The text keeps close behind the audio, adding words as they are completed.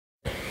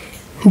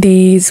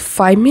This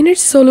 5-minute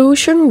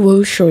solution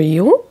will show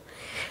you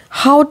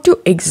how to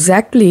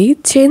exactly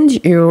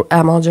change your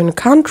Amazon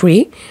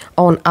country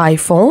on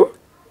iPhone.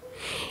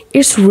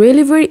 It's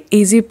really very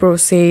easy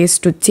process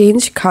to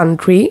change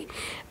country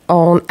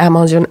on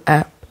Amazon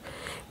app.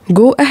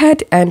 Go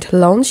ahead and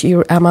launch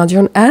your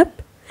Amazon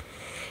app.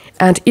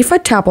 And if I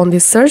tap on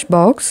this search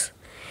box,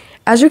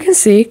 as you can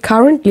see,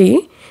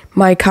 currently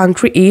my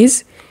country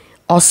is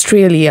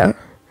Australia.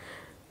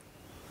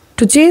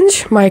 To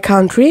change my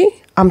country,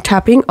 I'm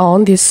tapping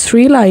on this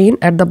 3 line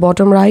at the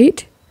bottom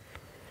right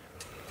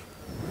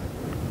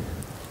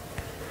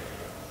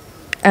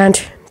and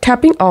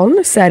tapping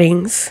on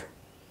settings,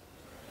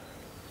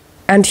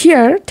 and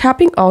here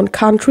tapping on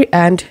country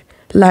and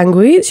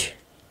language,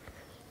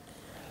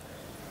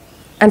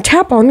 and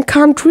tap on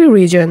country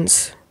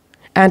regions.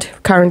 And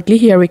currently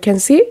here we can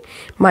see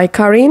my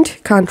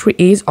current country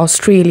is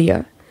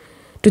Australia.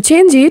 To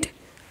change it,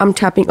 I'm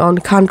tapping on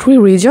country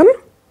region,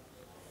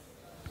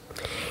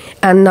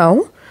 and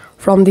now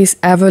from this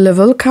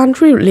available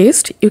country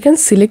list, you can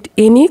select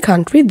any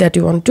country that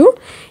you want to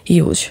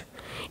use.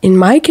 In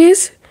my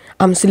case,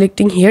 I'm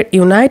selecting here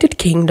United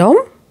Kingdom.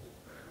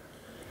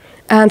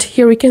 And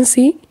here we can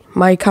see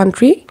my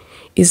country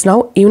is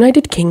now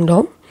United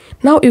Kingdom.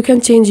 Now you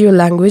can change your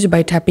language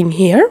by tapping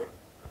here.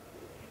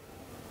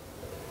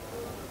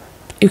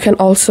 You can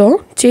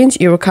also change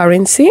your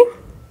currency.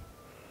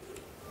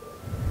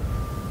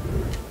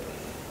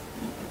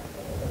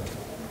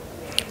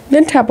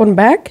 Then tap on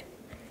back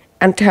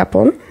and tap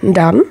on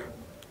done.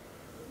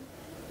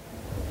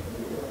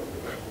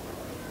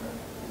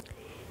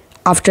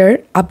 After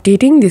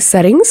updating these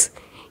settings,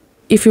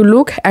 if you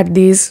look at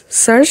this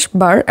search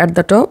bar at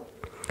the top,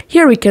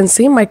 here we can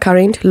see my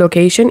current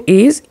location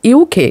is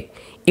UK,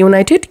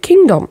 United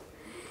Kingdom.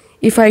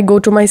 If I go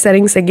to my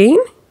settings again,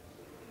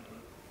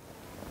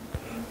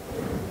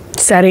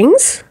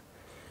 settings,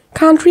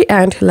 country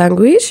and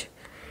language,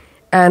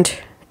 and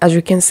as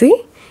you can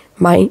see,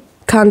 my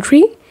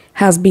country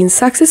has been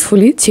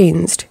successfully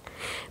changed.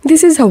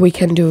 This is how we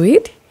can do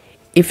it.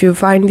 If you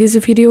find this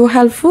video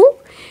helpful,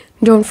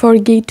 don't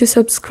forget to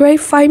subscribe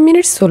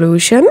 5-minute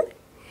solution.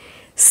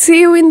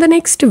 See you in the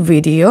next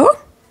video.